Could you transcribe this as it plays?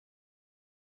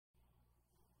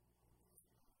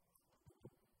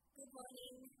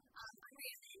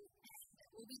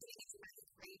we'll be doing a dramatic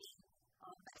reading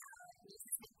of our New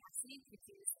Testament passage, which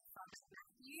is from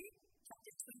Matthew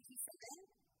chapter 27,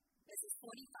 verses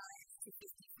 45 to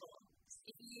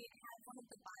 54. If you have one of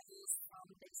the Bibles from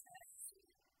the church,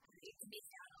 it can be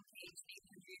found on page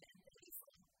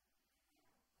 834.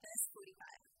 Verse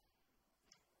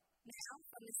 45. Now,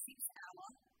 from the 6th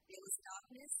hour, there was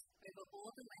darkness over all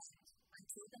the land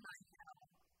until the 9th hour.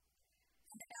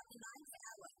 And about the 9th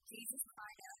hour, Jesus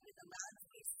cried out with a loud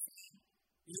voice, saying,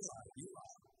 Eli,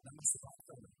 lama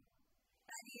sabachthani?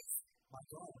 That is, my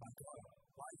God,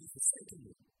 why have you forsaken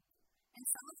me? And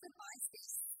some of the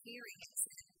bystanders hearing it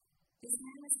said, This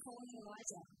man is calling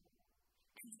Elijah.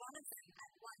 And one of them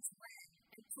at once ran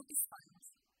and took a sponge,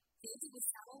 filled it with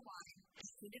sour wine, and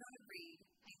put it on a reed,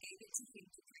 and gave it to him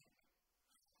to drink.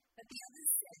 But the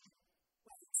others said,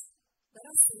 Wait, let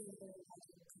us see whether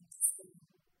Elijah will come to save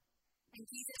him. And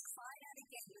Jesus cried out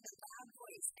again with a loud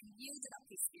voice and yielded up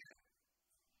his spirit.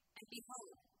 And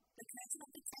behold, the curtain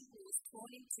of the temple was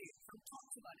torn in two from top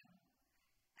to bottom,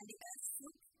 and the earth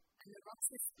shook, and the rocks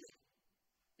were split.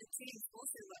 The tombs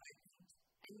also were opened,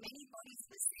 and many bodies of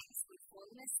the saints who had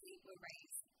fallen asleep were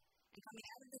raised. And coming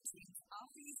out of the tombs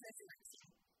after his resurrection,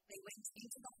 they went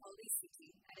into the holy city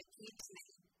and appeared to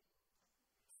many.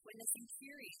 When the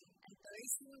centurion and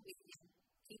those who were with him,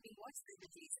 keeping watch over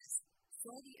Jesus,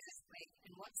 saw the earthquake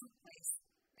and what took place,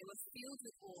 they were filled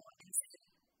with awe and said,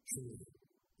 Truly,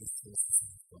 this is the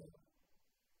Son of God.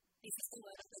 This is the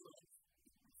word of the Lord.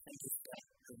 Thank you for that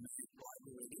dramatic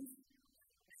Bible reading.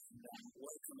 And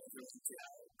welcome everyone to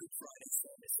our Good Friday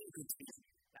service. It's good to be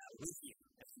with you.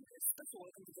 Special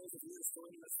welcome to those of you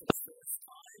joining us for the first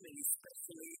time, and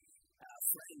especially our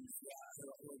friends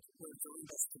who have joined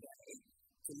us today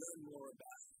to learn more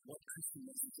about what Christian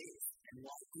message is and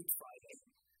why Good Friday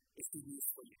is good news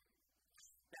for you.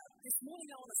 Now, this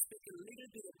morning I want to speak a little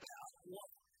bit about what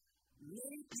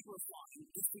many people find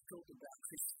difficult about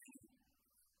Christianity.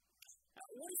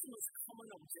 What is the most common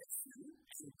objection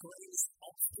and greatest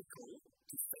obstacle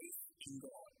to faith in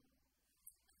God?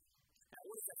 Now,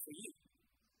 what is that for you?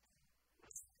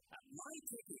 My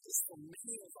take is for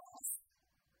many of us,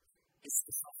 it's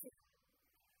the suffering.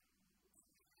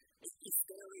 If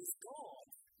there is God,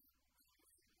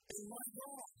 then my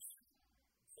God,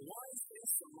 why is there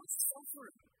so much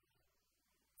suffering?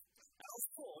 Now, of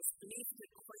course, beneath the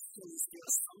question is the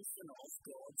assumption of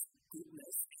God's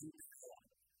goodness and power.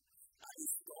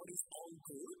 If God is all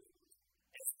good,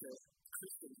 as the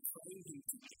Christian trained him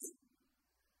to be,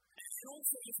 and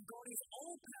also if God is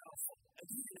all powerful,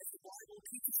 again, as the Bible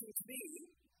teaches him to be,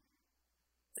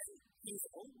 then he is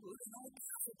all good and all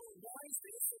powerful. Why is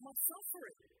there so much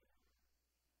suffering?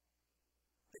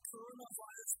 The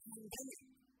coronavirus pandemic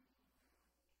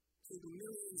killed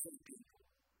millions of people.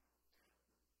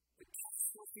 The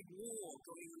catastrophic war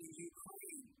going on in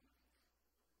Ukraine.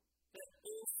 That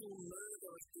awful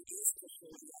murder at the Easter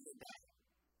show the other day.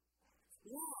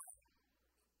 Why?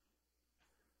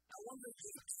 I wonder if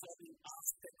you've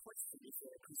asked that question if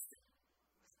you're a Christian.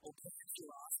 Or perhaps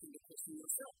you're asking the question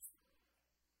yourself.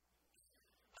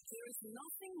 There is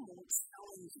nothing more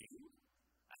challenging,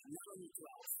 not only to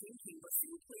our thinking, but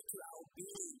simply to our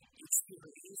being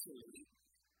experientially,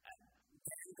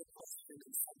 than the question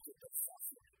and subject of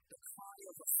suffering. The cry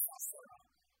of a sufferer,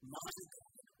 my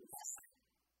God, why?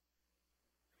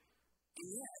 And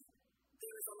yet,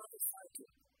 there is another side to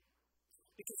it.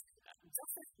 Because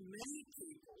just as many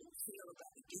people hear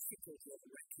about the difficulty of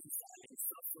reconciling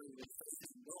suffering with faith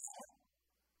in God,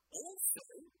 also,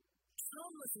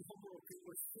 countless number of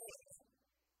people share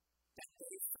that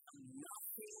they found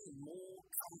nothing more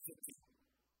comforting,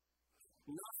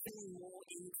 nothing more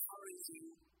encouraging,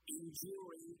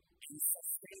 enduring, and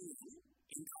sustaining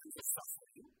in times of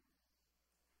suffering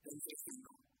than faith in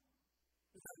God.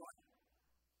 Is that right?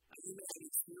 You may have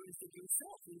experienced it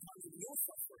yourself in times of your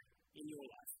suffering in your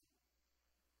life.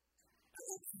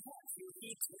 Or perhaps you're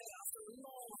here today after a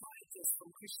long hiatus from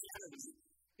Christianity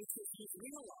because you've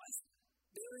realized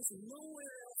there is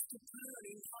nowhere else to turn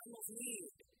in time of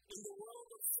need in the world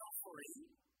of suffering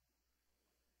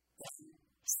than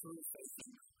through faith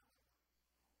in God.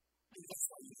 And that's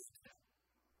why you need that.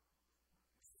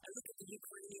 I look at the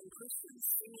Ukrainian Christians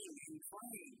singing and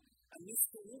praying amidst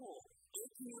the war,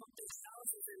 opening up their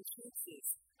houses and churches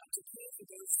to care for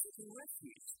those seeking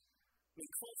refuge. We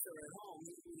closer at home,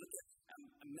 we look at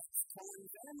Mexican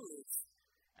families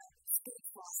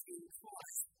steadfast in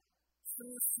Christ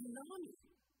through a tsunami.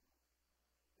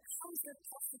 How is that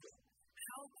possible?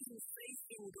 How can faith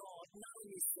in God not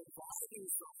only survive in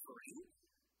suffering,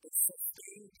 but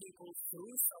sustain people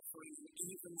through suffering and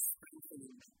even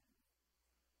strengthening them?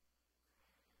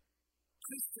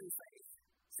 Christian faith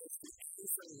says the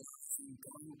answer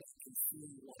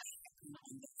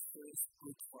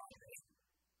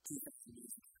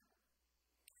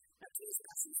Jesus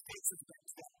actually takes us back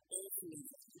to that awful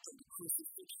event of the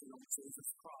crucifixion of Jesus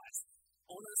Christ.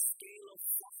 On a scale of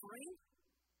suffering,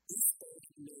 this third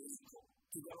miracle,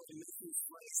 to go to Matthew's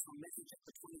phrase from Matthew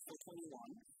chapter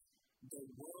 24-21, the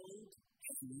world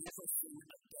has never seen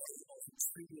a day of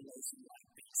tribulation like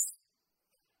this.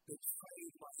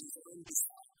 Betrayed by his own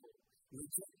disciple,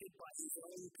 rejected by his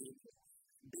own people,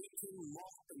 beaten,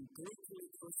 mocked, and brutally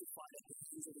crucified at the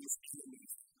hands of his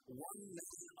enemies, one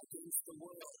man against the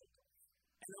world.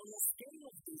 And on a scale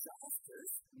of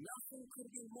disasters, nothing could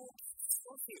be more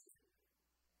catastrophic.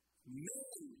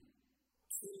 Men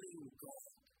killing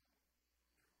God.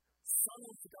 Son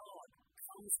of God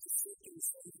comes to seek and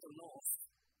save the lost,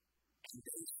 and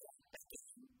they shall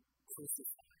again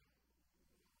crucified.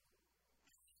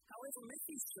 However,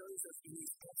 Matthew shows us in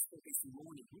his gospel this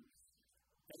morning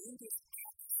that in this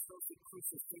catastrophic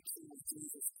crucifixion of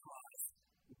Jesus Christ,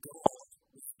 God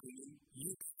was bringing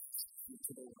Eucharist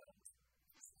into the world.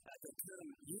 The term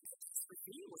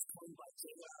Eucharisty was coined by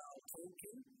J.R.R.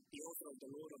 Tolkien, the author of The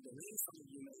Lord of the Rings. Some of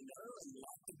you may know and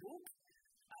like the book.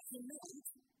 He meant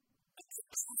a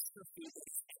catastrophe that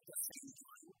is at the same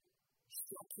time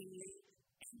shockingly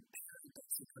and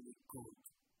paradoxically good,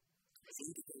 as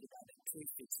indicated by the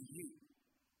twist to you.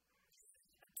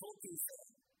 Tolkien said,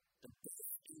 the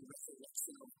death and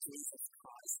resurrection of Jesus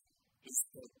Christ is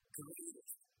the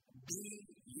greatest, the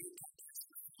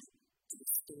catastrophe to the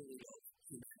story of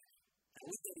humanity. And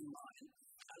with that in mind,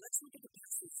 let's look at the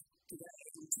passage today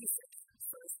in two sections.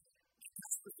 First,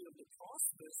 catastrophe of the cross,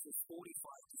 verses 45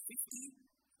 to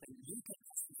 50, and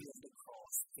catastrophe of the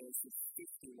cross, verses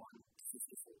 51 to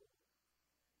 54.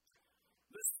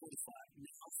 Verse 45,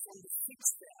 now from the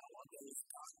sixth hour there was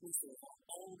darkness over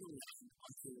all the land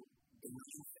until the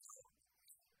ninth hour.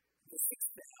 The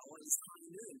sixth hour is high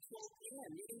noon, 12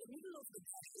 p.m. In the middle of the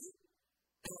day,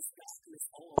 there was darkness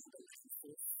all over the land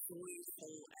for 3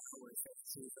 whole hours as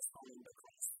Jesus hung on the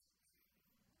cross.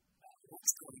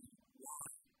 What's going on? Why?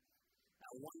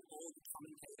 One old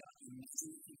commentator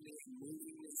imaginatively and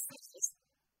movingly says,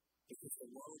 because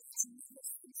the world has never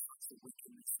seen such a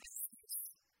wickedness as this.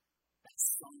 That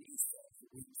sun itself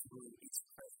withdrew its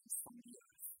presence from the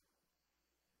earth.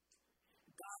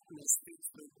 Darkness speaks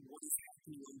with what is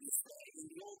happening on this day. In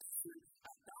the Old Testament,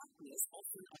 darkness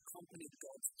often accompanied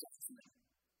God's judgment.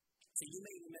 So you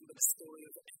may remember the story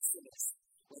of Exodus,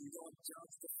 when God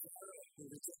judged the Pharaoh who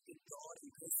rejected God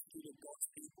and persecuted God's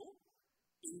people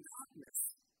in darkness.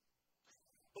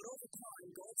 But over time,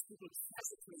 God's people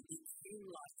tragically became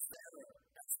like Pharaoh.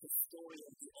 That's the story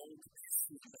of the Old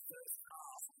Testament, the first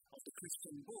half of the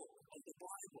Christian book of the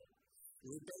Bible.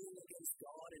 Rebelling against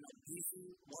God and abusing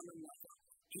one another,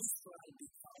 Israel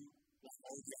became like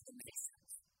all the other nations.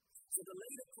 So the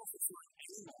later prophets like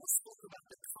Amos spoke about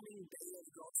the coming day of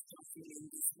God's judgment in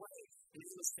this way. In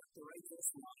Amos chapter 8,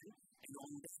 verse 9, and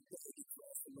on that day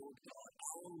declares the Lord God,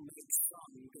 I will make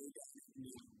sun go down at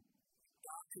noon,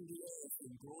 darken the earth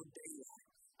in broad daylight.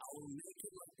 I will make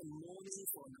it like the morning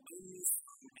for an only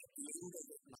sun at the end of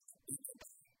it like a bitter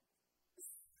day.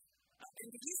 And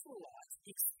the Israelites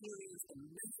experienced a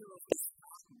measure of this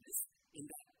darkness in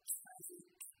that tragic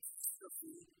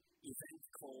catastrophe event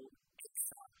called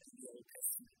exile in the Old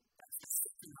Testament. That's the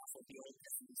second half of the Old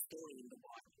Testament story in the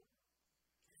Bible.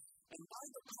 And by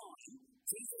the time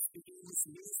Jesus began his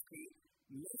ministry,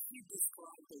 Matthew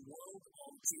described the world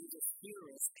of Jesus'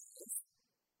 hearers as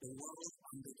the world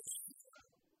under the shadow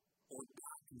or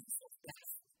darkness of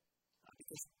death.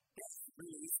 Because death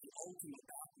really is the ultimate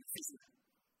darkness, isn't it?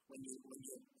 When you're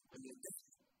dead,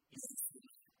 you're asleep.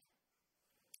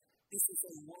 This is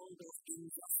a world of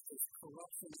injustice,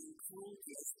 corruption, and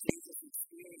cruelty as Jesus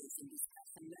experienced in this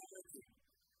personality.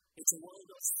 It's a world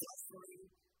of suffering,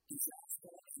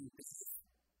 disaster, and death,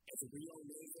 as we all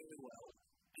know very well,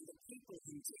 and the people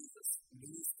whom Jesus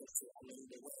ministered to along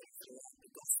the way throughout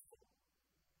the gospel.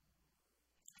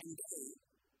 And they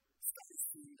started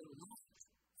seeing the light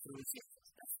through Jesus.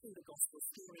 That's been the gospel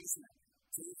story, isn't it?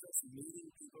 Jesus meeting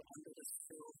people under the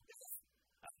spell of death.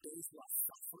 Those who are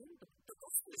suffering, the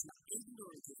gospel is not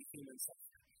ignorant of human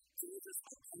suffering. Jesus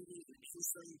attending and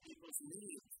answering people's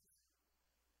needs.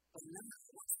 But now,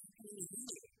 what's happening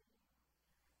here?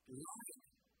 Light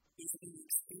is being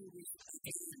extinguished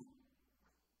again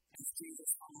as Jesus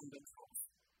hung on the cross.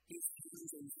 His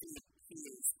hands and feet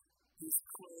pierced, his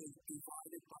clothes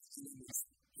divided by enemies,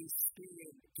 his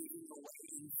spirit giving away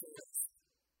in thirst.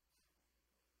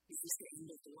 This is the end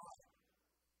of the life.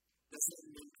 Does that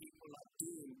mean people are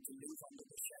doomed to live under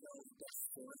the shadow of death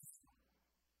forever?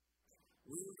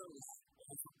 Will the light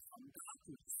overcome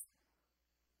darkness?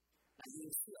 And you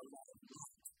will see a lot of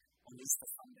light on Easter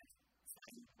Sunday.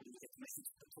 And we get Matthew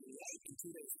chapter 28 in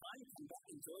 2 days' time.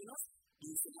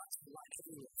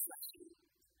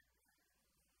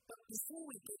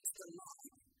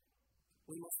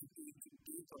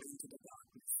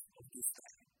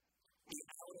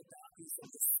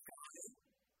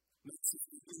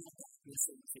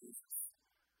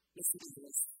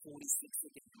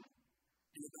 6 again,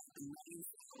 and about the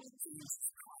 9th hour, Jesus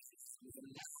Christ with a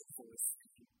loud voice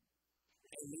saying,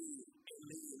 Eli,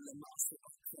 Eli, lama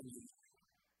sabachthani,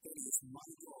 that is, my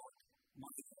God, why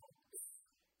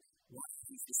have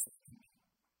you forsaken me?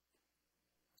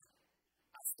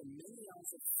 After many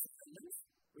hours of silence,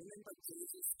 remember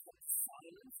Jesus kept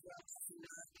silent throughout his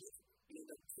narrative.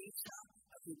 The teacher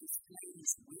who displayed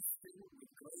his wisdom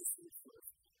with grace and truth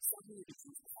suddenly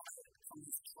becomes quiet from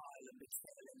his trial and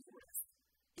betrayal and rest.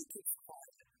 He keeps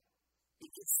quiet. He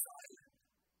keeps silent,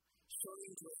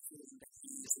 showing to everyone that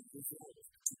he is resolved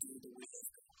to do the will of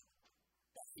God.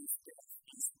 That his death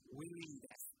is winning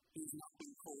death. He is not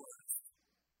being coerced.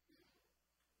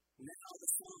 Now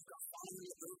the Son of God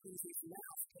finally opens his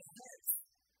mouth to heaven.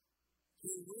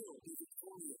 He will be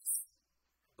victorious.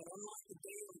 But unlike the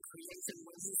day of creation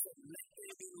when he said, let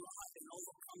there be light and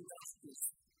overcome darkness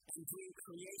and bring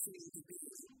creation into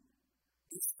being,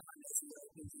 this time as he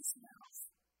opens his mouth,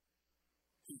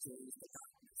 he joins the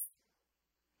darkness.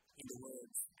 In the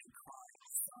words and cry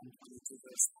of Psalm 22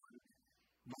 verse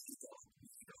 1, my God,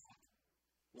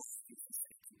 why have you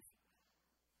forsaken me?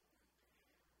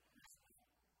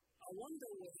 I wonder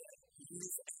whether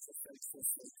you've ever felt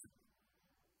forsaken.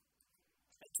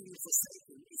 To be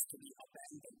forsaken is to be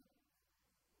abandoned,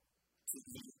 to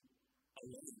be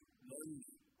alone,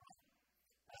 lonely.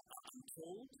 I'm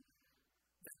told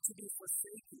that to be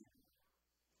forsaken,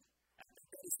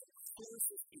 that is the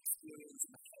closest experience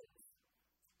I have,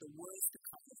 the worst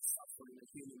kind of suffering a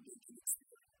human being can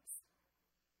experience.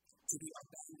 To be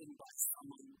abandoned by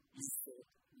someone you thought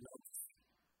loved you.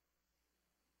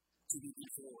 To be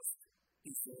divorced,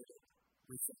 deserted,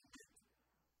 rejected.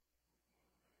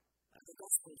 The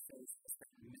gospel shows us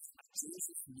that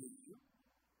Jesus knew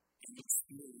and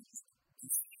experienced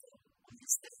his hell on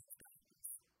this day of darkness.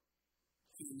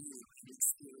 He knew and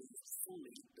experienced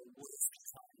fully the worst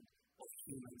kind of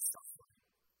human suffering.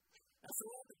 And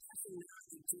throughout the Passion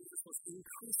narrative, Jesus was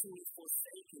increasingly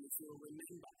forsaken, if you'll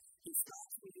remember. He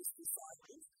starts with his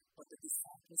disciples, but the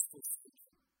disciples forsake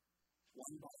him,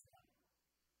 one by one.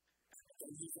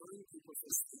 And his own people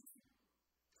forsake him.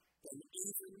 Then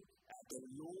even the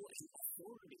law and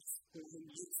authorities whom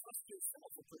you trust yourself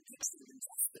for protection and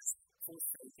justice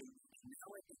forsake him. And now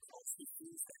at the cross he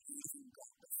feels that even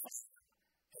God the Father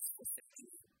has forsaken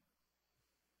him.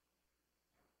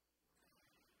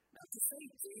 Now to say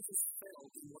Jesus fell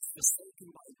and was forsaken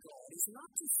by God is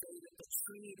not to say that the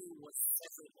Trinity was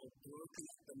severed or broken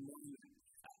at the moment.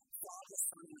 Father,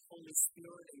 Son, and Holy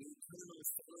Spirit and eternal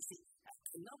fellowship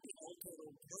cannot be altered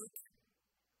or broken.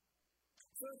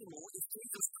 Furthermore, if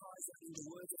Jesus cries out in the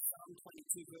words of Psalm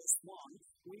 22 verse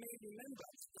 1, we may remember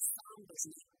the psalm does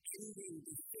not end in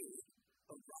defeat,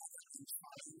 but rather in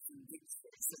triumph and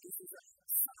victory. So this is a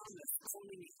psalmist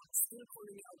still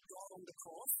calling out God on the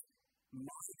cross,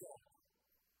 my God.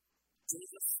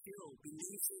 Jesus still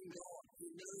believes in God. He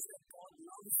knows that God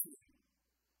loves him.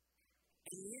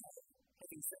 And yet,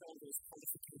 having said all those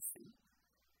qualifications,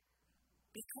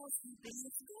 because he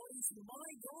believes God is my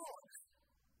God,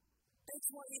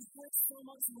 that's why it hurts so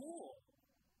much more.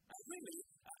 Really,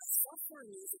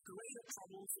 suffering is a greater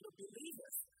problem for the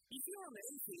believers. If you're an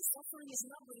atheist, suffering is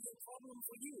not really a problem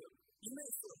for you. You may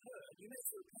feel hurt, you may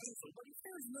feel painful, but if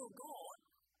there is no God,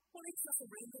 well, it's just a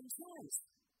random chance.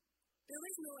 There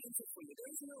is no answer for you.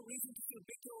 There is no reason to feel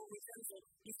bitter or resentful.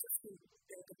 You just feel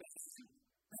dead about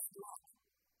bad luck.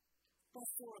 But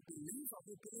for a believer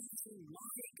who believes in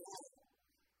my God,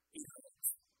 it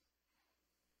hurts.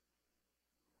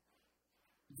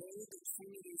 Though the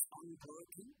Trinity is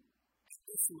unbroken, at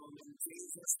this moment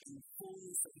Jesus, in the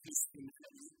fullness of his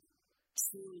humanity,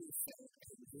 truly felt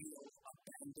a real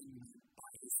abandonment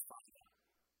by his Father.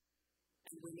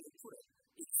 And when they put it,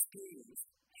 experienced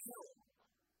hell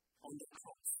on the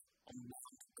cross on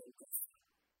Mount Golgotha,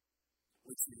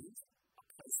 which means a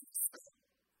place of hell.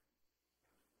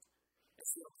 As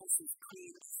the Apostles'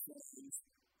 Creed explains,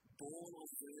 born of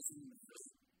Virgin Mary,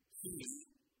 he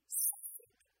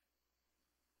suffered.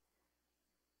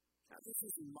 Now this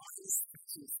is my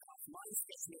sketchy stuff. My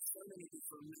sketchy has so many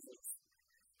different levels.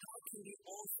 How can the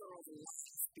author of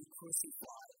life be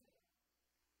crucified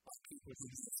by people who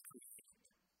he has created?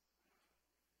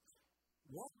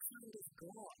 What kind of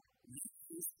God makes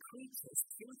these creatures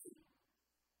kill him?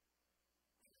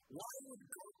 Why would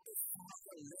God the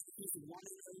Father let his one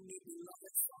and only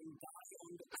beloved Son die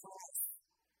on the cross?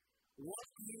 What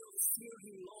feels fear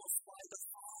he lost by the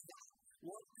Father?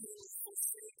 What feels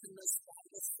forsakenness by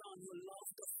the Son who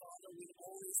loved the Father with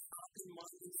all his heart and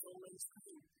mind and soul and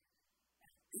strength?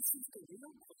 This is the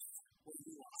real question when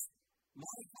you ask,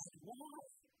 my God, why?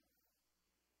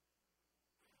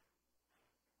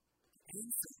 And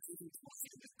Jesus didn't tell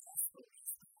you the gospel is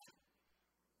God.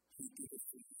 He did it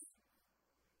for you.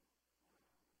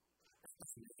 That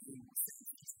doesn't make any more sense.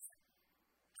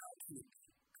 How can it be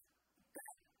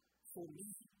that for me?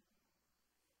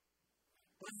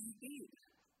 But he did.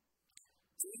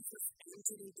 Jesus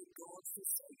entered into God's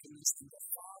forsakenness, and the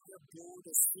Father bore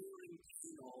the searing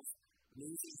pain of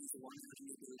losing his one and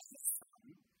only beloved Son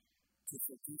to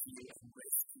forgive you and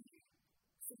rescue you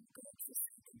from God's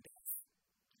forsaken death,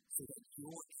 so that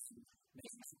your end may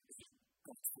not be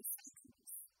God's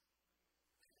forsakenness.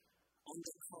 On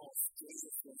the cross,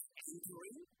 Jesus was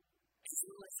entering as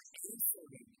well as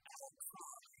answering our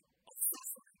cry of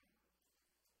suffering.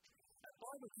 The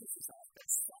Bible teaches us that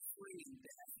suffering and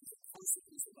death is a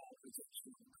consequence of our rejection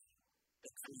of God,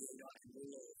 the Creator and the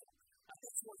Lord.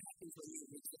 That's what happens when you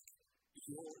reject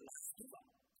your life giver.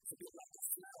 It's a bit like a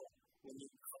flower. When you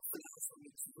cut the flower from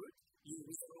its root, you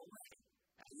wither away.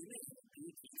 You may have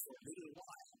beauty for a little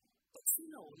while, but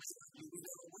sooner or later you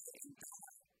wither away and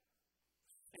die.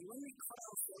 And when we cut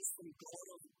ourselves from God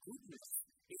of goodness,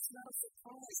 it's not a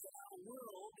surprise that our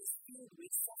world is filled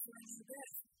with suffering and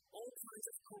death. All kinds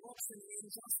of corruption and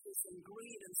injustice and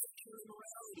greed and sexual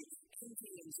immorality,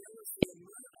 envy and jealousy and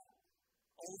murder.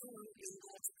 Although in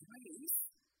God's grace,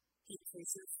 He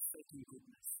preserves certain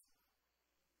goodness.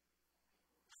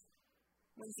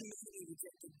 When humanity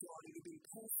rejected God, it would be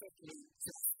perfectly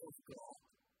just of God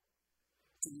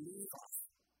to leave us,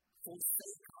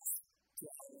 forsake us to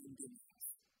our own demise.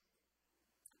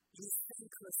 You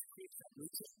thankless creature,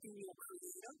 rejecting your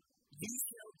Creator, you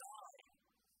shall die.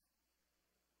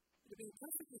 It would be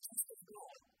perfectly just of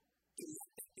God to let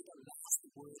that be the last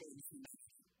word on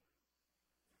humanity.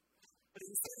 But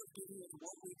instead of giving us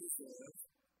what we deserve,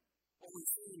 what we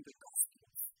see in the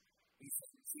Gospels is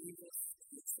that Jesus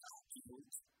takes our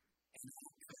guilt and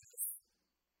our curse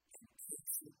and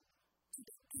takes it to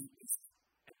the deepest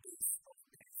abyss of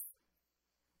death,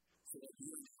 so that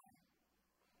you and I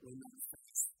will not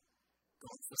face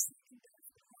God's forsaken death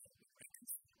but rather be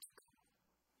reconciled to God.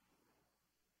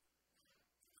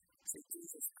 So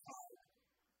Jesus cried,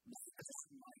 my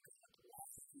God, why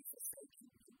have you forsaken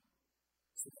me?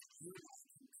 So that you and I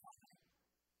can cry,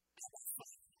 Abba,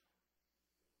 Father,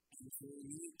 and draw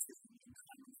near to Him in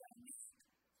time of our need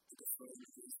to the throne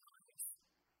of His grace,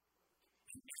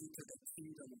 and enter the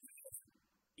kingdom of heaven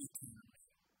eternally.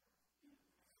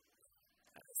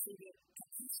 So the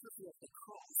catastrophe of the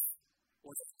cross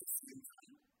was at the same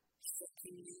time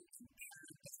shockingly and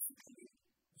paradoxically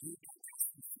the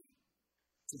catastrophe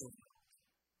to the world.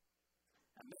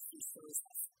 And Matthew shows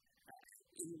us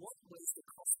in what ways the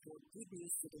cross brought good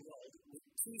news to the world with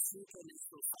two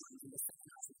supernatural signs in the second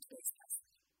half of today's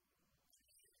passage.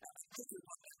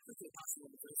 Quickly passing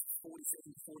on verse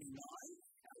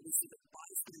 47-49, we see the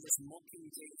bystanders mocking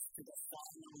Jesus to the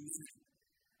final minute.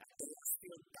 They are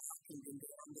still darkened in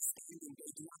their understanding.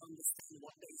 They do not understand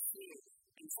what they hear.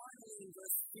 And finally, in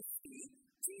verse 50,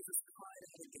 Jesus cried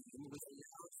out again with a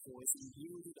loud voice and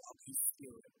yielded up His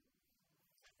spirit.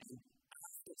 And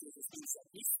after Jesus gives up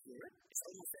His spirit, it's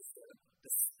almost as though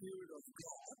the Spirit of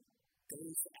God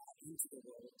goes out into the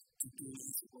world to do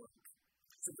His work.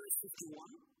 So verse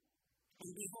 51,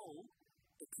 and behold,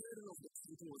 the curtain of the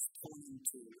temple was torn in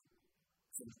two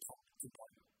from top to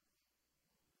bottom.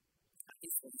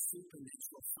 This was a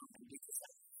supernatural sign because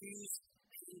that huge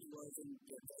hand-woven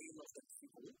veil of the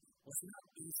temple was not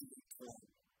easily torn.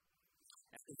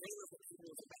 The veil of the temple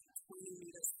was about 20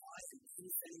 meters high and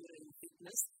 10 centimeters in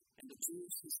thickness, and the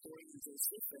Jewish historian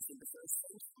Josephus in the first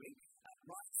century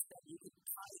writes that you could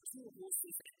tie two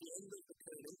horses at the end of the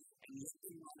curtain and let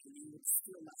them run and you would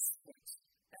still not sweat.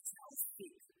 That's how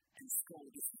thick and strong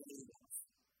this veil was.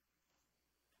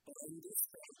 But on this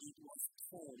day it was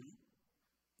torn.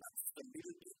 That's a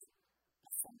little bit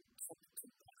from top to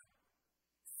bottom,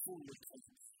 fully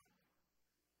covered.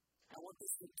 And what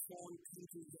does the torn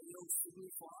temple veil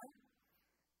signify?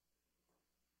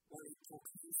 Well, it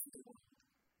proclaims to the world,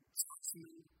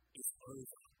 judgment is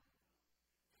over.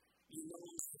 You no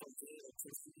longer have a veil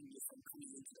preventing you from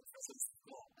coming into the presence of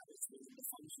God. That was one of the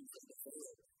functions of the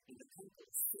veil in the temple.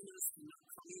 Sinners do not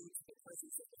come into the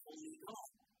presence of the Holy God.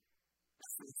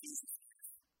 That's what Jesus says.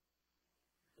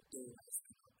 The door has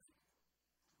been opened.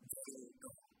 Veil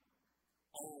gone.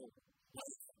 All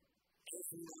welcome.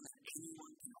 Everyone and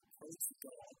anyone can approach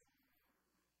God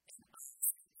and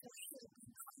ask for help in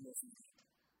time of need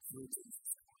through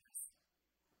Jesus Christ.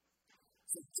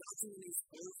 So judgment is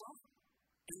over.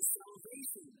 And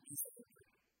salvation is open.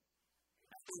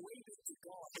 And the way back to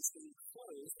God has been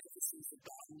closed ever since the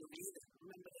Garden of Eden.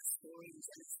 Remember that story in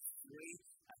Genesis 3?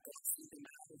 God sent them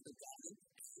out of the garden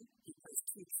and He placed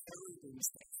two cherubims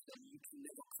next to them. You can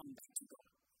never come back to God.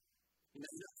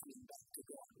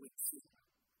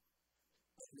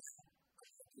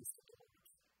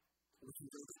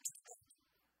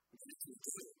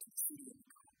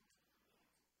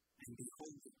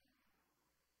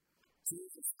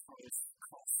 Jesus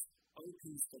cross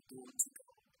opens the door to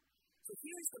God. So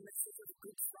here is the message of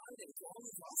Good Friday to all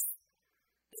of us.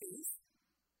 It is,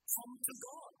 come to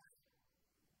God.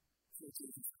 Through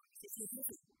Jesus Christ. If you're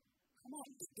living, come on,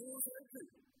 the door's open.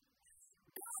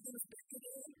 Gardens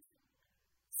beckoning.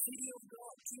 City of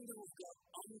God, kingdom of God,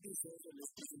 undeservedly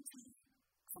given to you.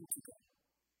 Come to God.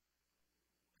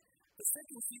 The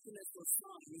second supernatural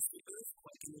sign is the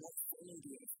earthquake and what's following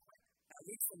the earthquake. I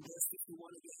read from verse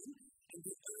 51 again. And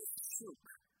the earth shook,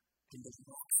 and the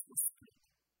rocks were split.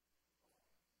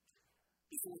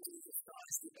 Before Jesus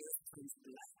dies, the earth turns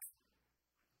black.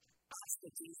 After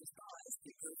Jesus dies,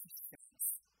 the earth shakes.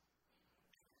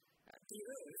 The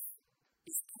earth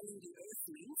is telling the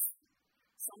earthlings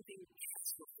something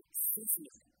catastrophic,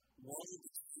 severe, world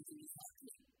changing is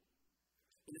happening.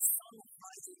 And the sun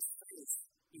hides its face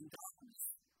in darkness.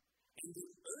 And the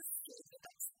earthquake,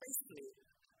 that's basically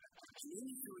an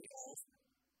imagery of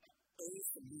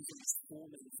earth moving its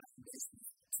form and foundation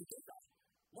together.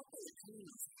 What they are telling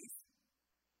us is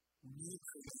new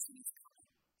creation is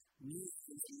coming. New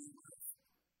things are new earth.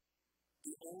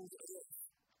 The old earth,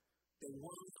 the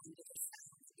one under the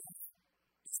shadow of death,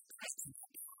 is breaking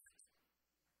apart.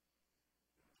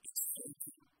 It's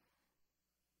shaking.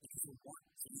 Because of what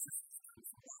Jesus has done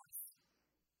for us.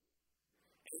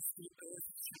 As the earth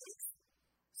shakes,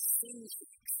 sin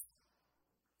shakes.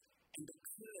 And the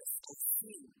curse of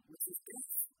sin, which is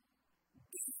death,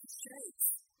 shakes.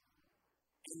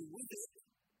 And with it,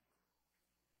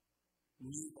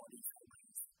 new bodies are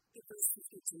raised. The verse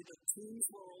 52, the tombs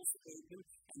were also opened,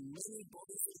 and many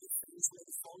bodies of the saints who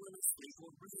had fallen asleep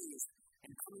were raised.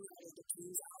 And coming out of the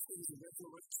tombs after his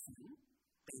resurrection,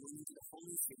 they went into the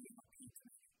holy city of Peter.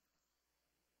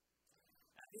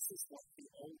 Now, this is what the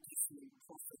Old Testament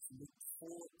prophets looked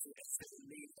forward to as they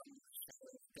lived under the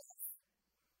shadow of death.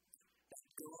 That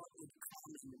God would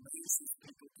come and raise his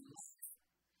people to life,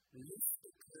 lift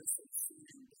the curse of sin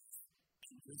and death,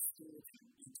 and restore them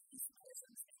into his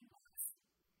presence and life.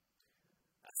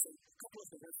 So a couple of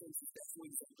the references there, for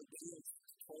example, Daniel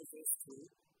 12 verse 2,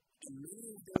 and many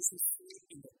of those who sleep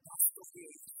in the dust of the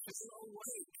earth shall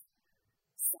awake,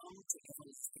 some to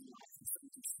everlasting life, and some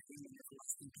to shame and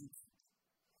everlasting peace.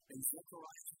 And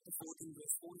Zechariah 14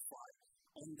 verse 45,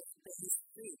 on that day his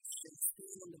feet shall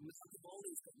stand on the Mount of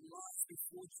Olives that lies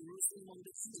before Jerusalem on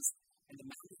the east, and the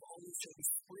Mount of Olives shall be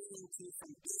springing to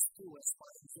from east to west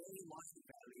by a very mighty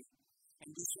valley.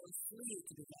 And you shall flee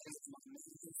to the valley of my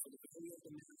mountain, for the valley of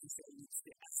the mountain shall reach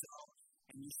the Azal,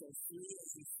 and you shall flee as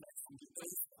you fled from the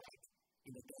earthquake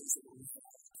in the days of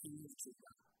Uzziah, king of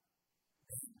Judah.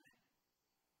 Then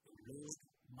the Lord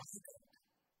my God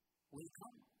will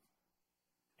come,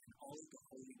 and all the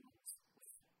holy ones with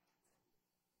him.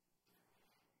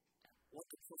 What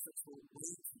the prophets were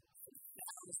waiting for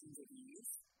thousands of years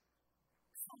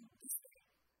come this day.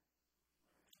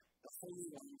 The holy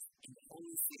ones in the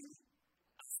holy city,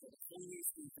 after the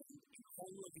holiest event in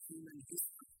all of human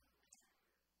history,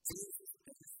 Jesus'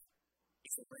 death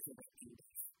is a resurrecting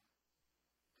death.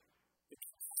 The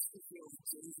catastrophe of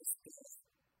Jesus' death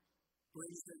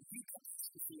brings the new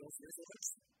catastrophe of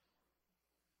resurrection.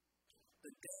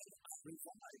 The dead are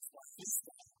revived by his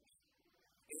death.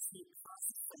 As he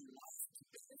passes from life to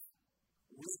death,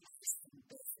 we pass from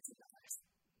death to life.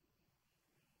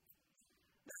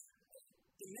 Now,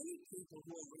 the many people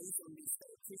who are raised on this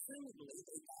day, presumably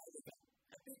they died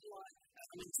a bit like,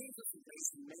 Jesus was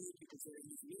raised in many people during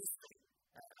his ministry.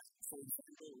 For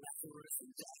example, Lazarus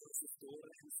and Jairus'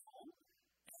 daughter and so on.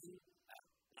 And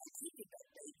I think that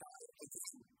they died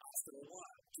again after a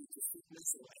while due to sickness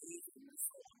or age and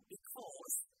so on.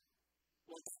 Because,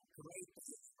 well, that great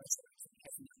day of resurrection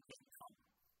has not yet come.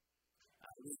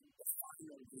 With the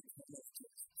final return of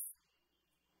Jesus.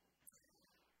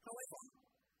 However,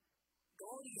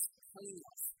 God is telling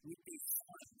us with these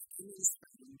signs,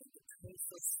 demonstrating that the curse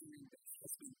of sin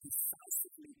has been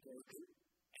decisively broken,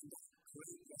 and that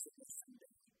great resurrection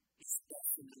day is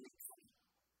definitely coming.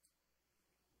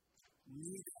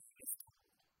 Neither is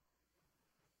coming.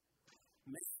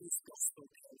 Matthew's Gospel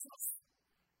tells us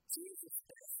Jesus'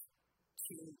 death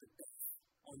killed the death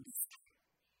on this day.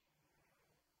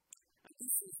 And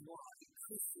this is why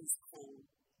Christians call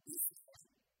this day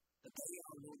the day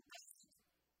our Lord died,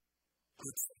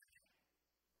 Good Friday.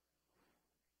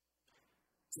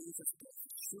 Jesus' death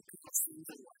shook our sins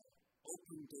away,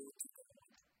 opened door to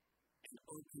God, and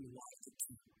opened wide the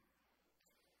tomb.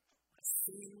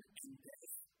 Sin and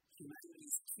death,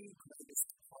 humanity's two greatest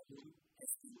problem,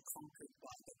 has been conquered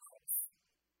by the cross.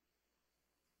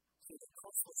 So the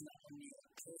cross was not only a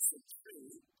cursed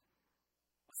tree,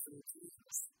 but through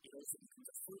Jesus, it also becomes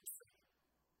a fruit tree,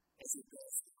 as it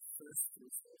bears the first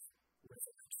fruits of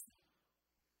resurrection.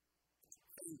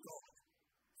 Thank God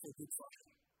for Good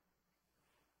Friday.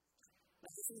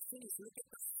 Now, as we finish, look at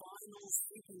the final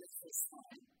supernatural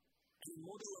sign and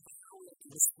model of how we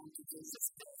respond to Jesus'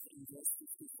 death in verse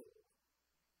 54.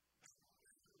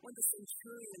 When the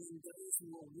centurion and those who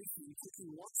were with him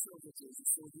taking watch over Jesus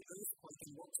saw the earthquake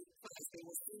and what took place, they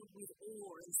were filled with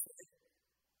awe and said,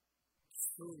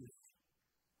 "Surely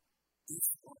this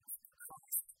was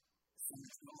Christ, Son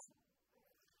of God."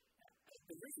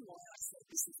 The reason why I say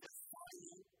this is the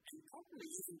final and probably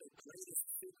even the greatest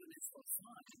supernatural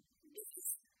sign is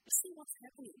you see what's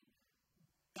happening.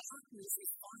 Darkness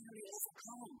is finally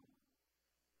overcome.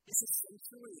 This is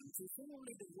centurion,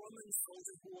 presumably the Roman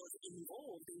soldier who was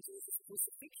involved in Jesus'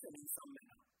 crucifixion in some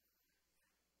manner.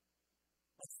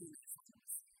 But he knows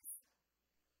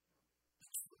the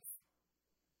truth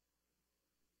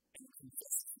and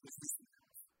confessed with his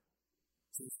mouth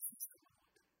Jesus is the Lord.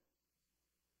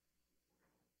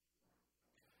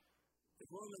 The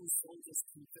Roman soldier's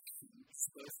confession is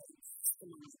both a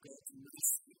testimony of God's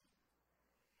mercy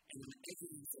and an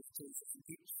evidence of Jesus'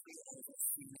 victory over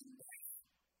sin and death.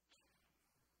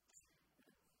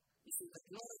 You see, the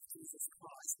blood of Jesus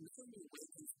Christ not only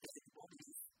awakens dead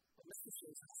bodies, but let me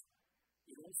show you,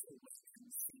 it also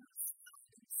awakens sinners'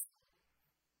 hearts.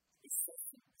 It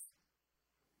softens.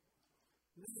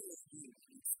 Many of you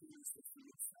have experienced this for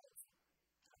yourself.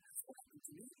 That's what happened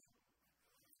to me.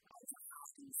 I was a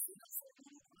hardened sinner for a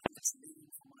long time, just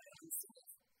living for my own self.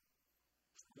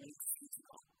 When it comes to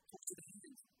God, talk to the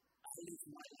heavens. I live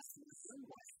my life in my own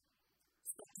way.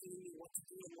 Stop telling me what to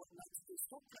do and what not to do.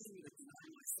 Stop telling me to deny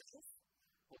myself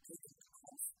or take up the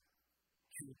cross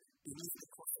and believe the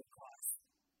cross of Christ.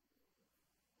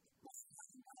 What's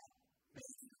happening now?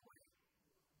 Make it away.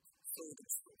 So the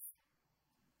truth.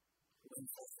 When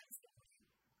false things happen,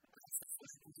 that's what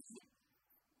happened to you.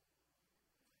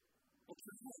 Or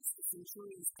perhaps the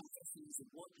centurion's confession is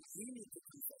what you need to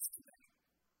confess today.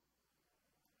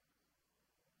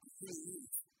 He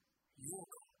is your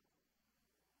God.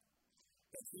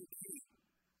 That he came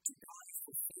to die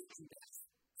for sin and death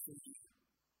for you.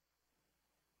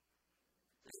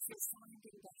 And if you're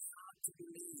finding that hard to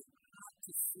believe, hard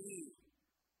to see,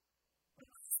 well,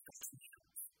 that's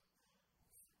not.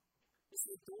 If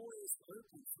the door is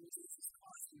open for Jesus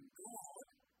Christ and God,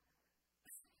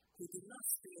 who did not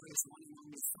spare his one and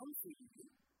only Son for you,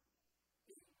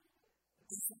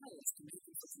 desires to make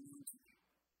himself known to you.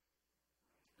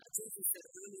 Jesus said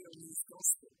earlier in his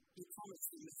gospel, he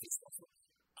promised in his gospel,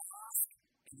 ask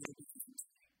and you will be given to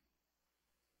you.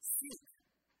 Seek,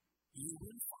 you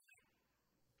will find.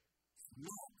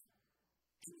 Knock,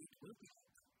 and it will be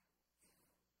open.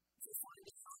 If you find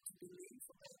it hard to believe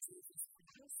about Jesus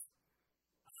Christ,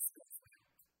 ask God for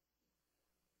help.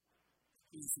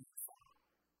 He is in the Father.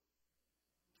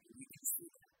 And you can see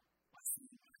that by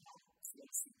seeing the help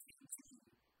that he came to you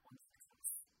on the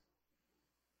cross.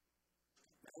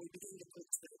 Now we begin the book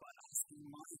today by asking,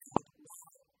 my God,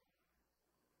 why?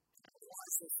 Why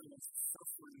is there so much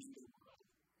suffering in the world?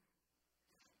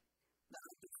 Now,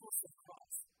 because of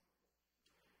Christ,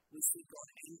 we see God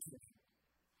entering.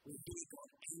 We hear God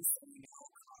answering our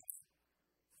cries.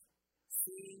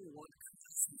 Seeing what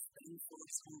Christ has done for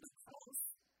us on the cross,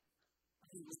 I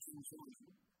think we can join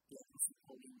the Apostle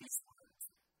Paul in these words.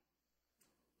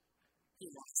 He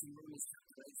writes in Romans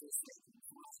chapter 8, verse 11,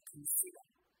 for us to consider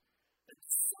that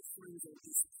the sufferings of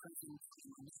this present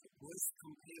time are not worth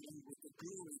comparing with the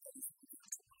glory that is to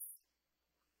come.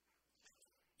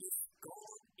 If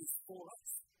God is for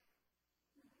us,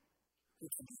 who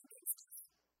can be against us?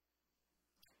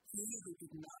 He who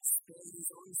did not spare his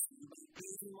own son, but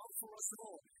gave him up for us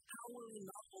all, how will he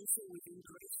not also with him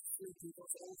graciously give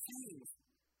us all things?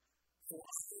 For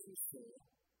I am sure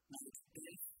neither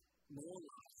death, nor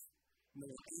life,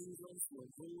 nor angels, nor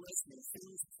rulers, nor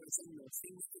things present, nor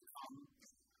things to come,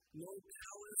 no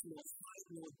powers, nor height,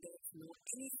 nor depth, nor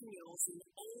anything else in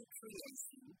all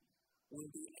creation will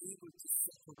be able to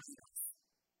separate us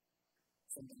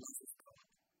from the love of